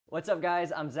What's up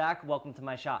guys, I'm Zach, welcome to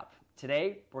my shop.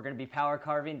 Today, we're going to be power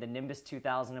carving the Nimbus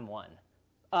 2001.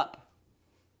 Up!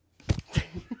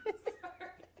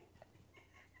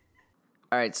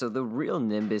 Alright, so the real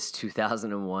Nimbus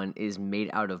 2001 is made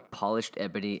out of polished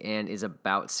ebony and is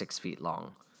about 6 feet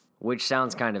long, which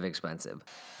sounds kind of expensive.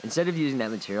 Instead of using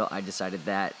that material, I decided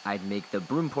that I'd make the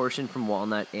broom portion from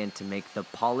walnut, and to make the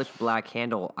polished black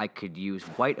handle, I could use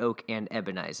white oak and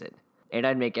ebonize it. And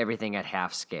I'd make everything at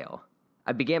half scale.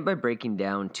 I began by breaking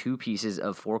down 2 pieces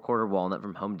of 4/4 walnut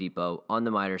from Home Depot on the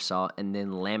miter saw and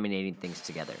then laminating things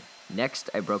together.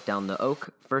 Next, I broke down the oak,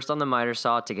 first on the miter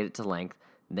saw to get it to length,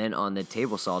 then on the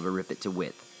table saw to rip it to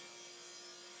width.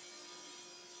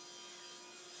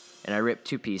 And I ripped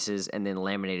 2 pieces and then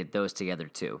laminated those together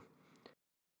too.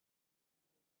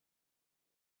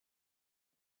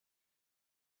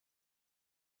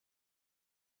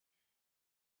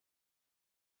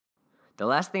 The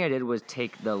last thing I did was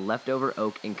take the leftover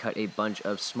oak and cut a bunch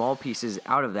of small pieces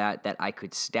out of that I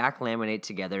could stack laminate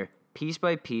together piece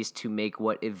by piece to make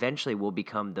what eventually will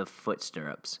become the foot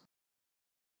stirrups.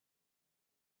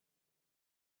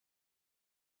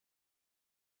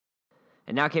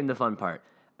 And now came the fun part.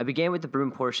 I began with the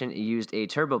broom portion and used a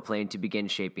turbo plane to begin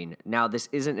shaping. Now this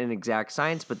isn't an exact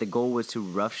science, but the goal was to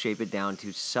rough shape it down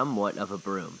to somewhat of a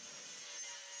broom.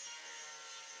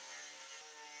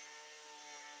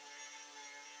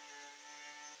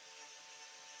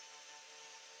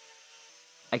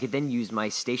 I could then use my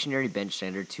stationary bench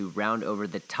sander to round over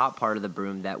the top part of the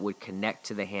broom that would connect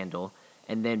to the handle,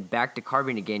 and then back to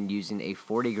carving again using a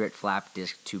 40 grit flap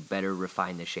disc to better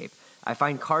refine the shape. I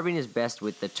find carving is best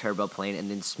with the turbo plane,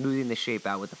 and then smoothing the shape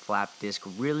out with the flap disc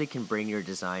really can bring your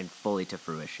design fully to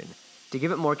fruition. To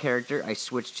give it more character, I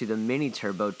switched to the mini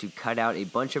turbo to cut out a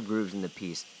bunch of grooves in the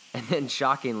piece, and then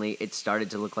shockingly, it started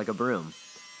to look like a broom.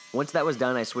 Once that was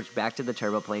done, I switched back to the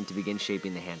turbo plane to begin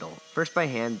shaping the handle. First by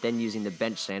hand, then using the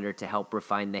bench sander to help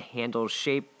refine the handle's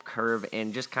shape, curve,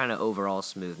 and just kind of overall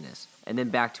smoothness. And then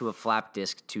back to a flap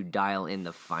disc to dial in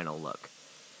the final look.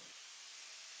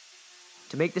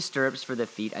 To make the stirrups for the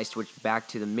feet, I switched back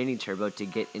to the mini turbo to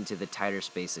get into the tighter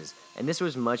spaces. And this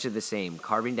was much of the same,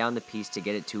 carving down the piece to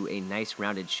get it to a nice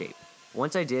rounded shape.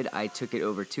 Once I did, I took it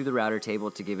over to the router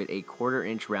table to give it a 1/4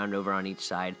 inch round over on each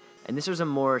side. And this was a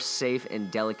more safe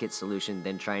and delicate solution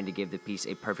than trying to give the piece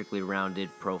a perfectly rounded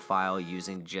profile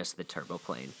using just the turbo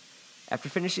plane. After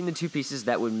finishing the 2 pieces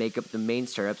that would make up the main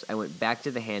stirrups, I went back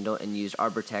to the handle and used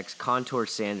Arbortech's contour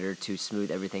sander to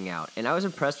smooth everything out. And I was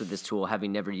impressed with this tool,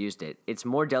 having never used it. It's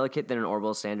more delicate than an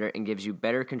orbital sander and gives you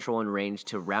better control and range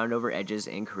to round over edges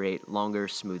and create longer,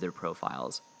 smoother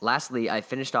profiles. Lastly, I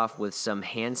finished off with some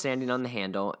hand sanding on the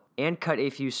handle and cut a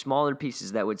few smaller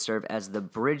pieces that would serve as the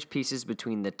bridge pieces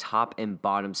between the top and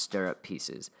bottom stirrup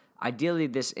pieces. Ideally,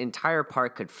 this entire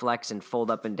part could flex and fold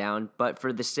up and down, but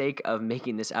for the sake of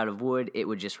making this out of wood, it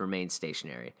would just remain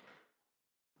stationary.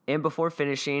 And before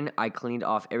finishing, I cleaned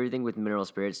off everything with mineral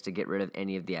spirits to get rid of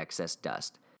any of the excess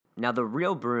dust. Now, the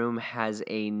real broom has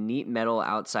a neat metal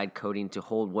outside coating to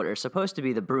hold what are supposed to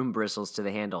be the broom bristles to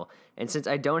the handle, and since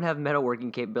I don't have metal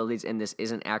working capabilities and this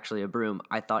isn't actually a broom,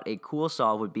 I thought a cool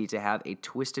solve would be to have a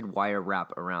twisted wire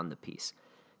wrap around the piece.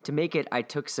 To make it, I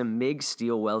took some MIG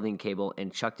steel welding cable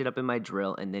and chucked it up in my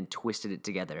drill and then twisted it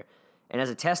together. And as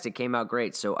a test, it came out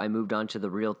great, so I moved on to the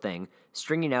real thing,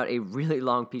 stringing out a really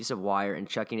long piece of wire and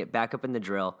chucking it back up in the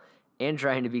drill and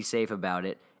trying to be safe about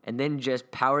it, and then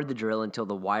just powered the drill until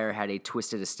the wire had a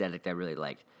twisted aesthetic that I really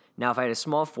liked. Now, if I had a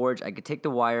small forge, I could take the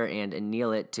wire and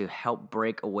anneal it to help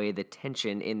break away the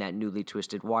tension in that newly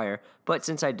twisted wire, but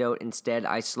since I don't, instead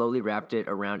I slowly wrapped it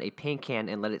around a paint can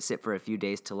and let it sit for a few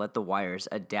days to let the wires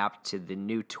adapt to the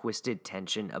new twisted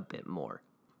tension a bit more.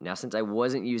 Now, since I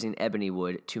wasn't using ebony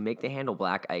wood, to make the handle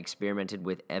black, I experimented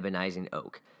with ebonizing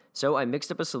oak. So I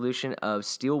mixed up a solution of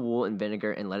steel wool and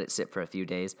vinegar and let it sit for a few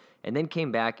days, and then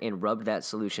came back and rubbed that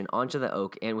solution onto the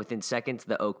oak, and within seconds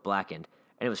the oak blackened.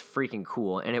 And it was freaking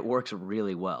cool, and it works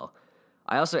really well.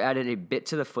 I also added a bit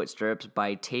to the foot stirrups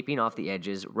by taping off the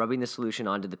edges, rubbing the solution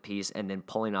onto the piece, and then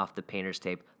pulling off the painter's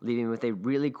tape, leaving with a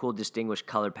really cool distinguished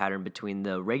color pattern between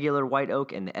the regular white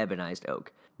oak and the ebonized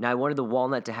oak. Now, I wanted the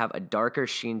walnut to have a darker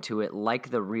sheen to it like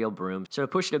the real broom, so to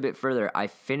push it a bit further, I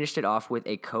finished it off with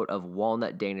a coat of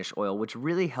walnut Danish oil, which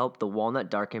really helped the walnut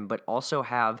darken, but also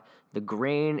have the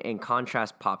grain and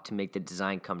contrast pop to make the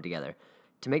design come together.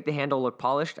 To make the handle look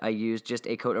polished, I used just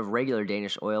a coat of regular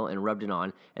Danish oil and rubbed it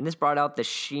on, and this brought out the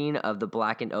sheen of the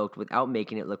blackened oak without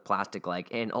making it look plastic-like,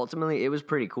 and ultimately it was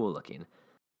pretty cool looking.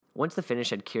 Once the finish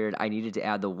had cured, I needed to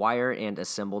add the wire and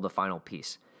assemble the final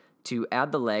piece. To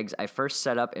add the legs, I first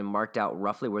set up and marked out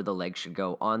roughly where the legs should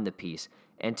go on the piece,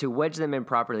 And to wedge them in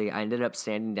properly, I ended up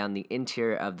sanding down the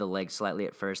interior of the leg slightly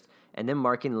at first, and then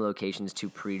marking the locations to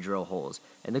pre-drill holes.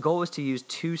 And the goal was to use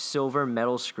 2 silver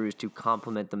metal screws to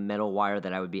complement the metal wire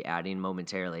that I would be adding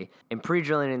momentarily. And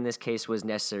pre-drilling in this case was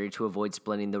necessary to avoid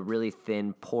splitting the really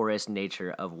thin, porous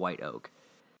nature of white oak.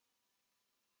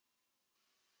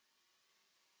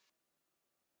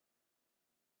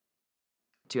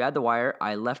 To add the wire,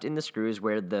 I left in the screws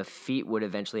where the feet would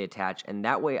eventually attach, and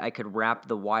that way I could wrap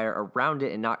the wire around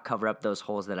it and not cover up those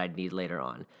holes that I'd need later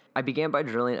on. I began by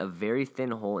drilling a very thin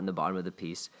hole in the bottom of the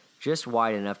piece, just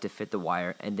wide enough to fit the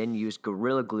wire, and then used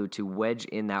Gorilla Glue to wedge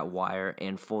in that wire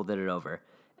and folded it over.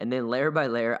 And then layer by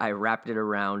layer, I wrapped it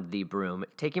around the broom,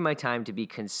 taking my time to be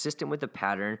consistent with the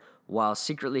pattern while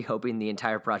secretly hoping the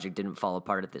entire project didn't fall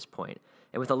apart at this point.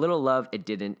 And with a little love, it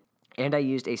didn't. And I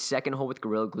used a second hole with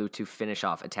Gorilla Glue to finish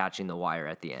off attaching the wire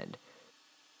at the end.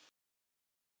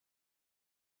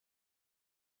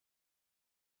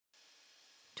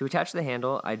 To attach the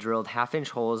handle, I drilled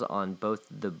 1/2-inch holes on both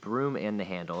the broom and the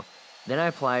handle. Then I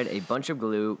applied a bunch of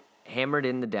glue, hammered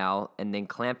in the dowel, and then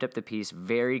clamped up the piece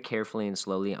very carefully and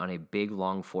slowly on a big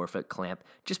long 4-foot clamp,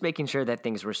 just making sure that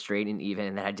things were straight and even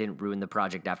and that I didn't ruin the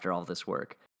project after all this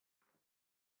work.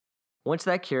 Once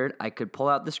that cured, I could pull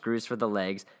out the screws for the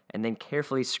legs and then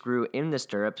carefully screw in the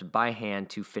stirrups by hand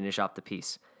to finish off the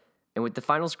piece. And with the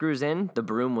final screws in, the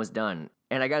broom was done.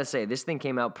 And I gotta say, this thing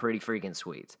came out pretty freaking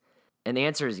sweet. And the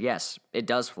answer is yes, it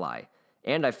does fly.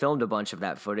 And I filmed a bunch of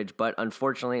that footage, but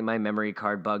unfortunately my memory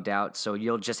card bugged out, so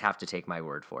you'll just have to take my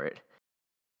word for it.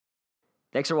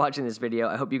 Thanks for watching this video.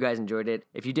 I hope you guys enjoyed it.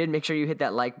 If you did, make sure you hit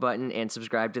that like button and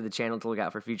subscribe to the channel to look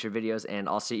out for future videos, and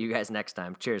I'll see you guys next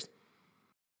time. Cheers.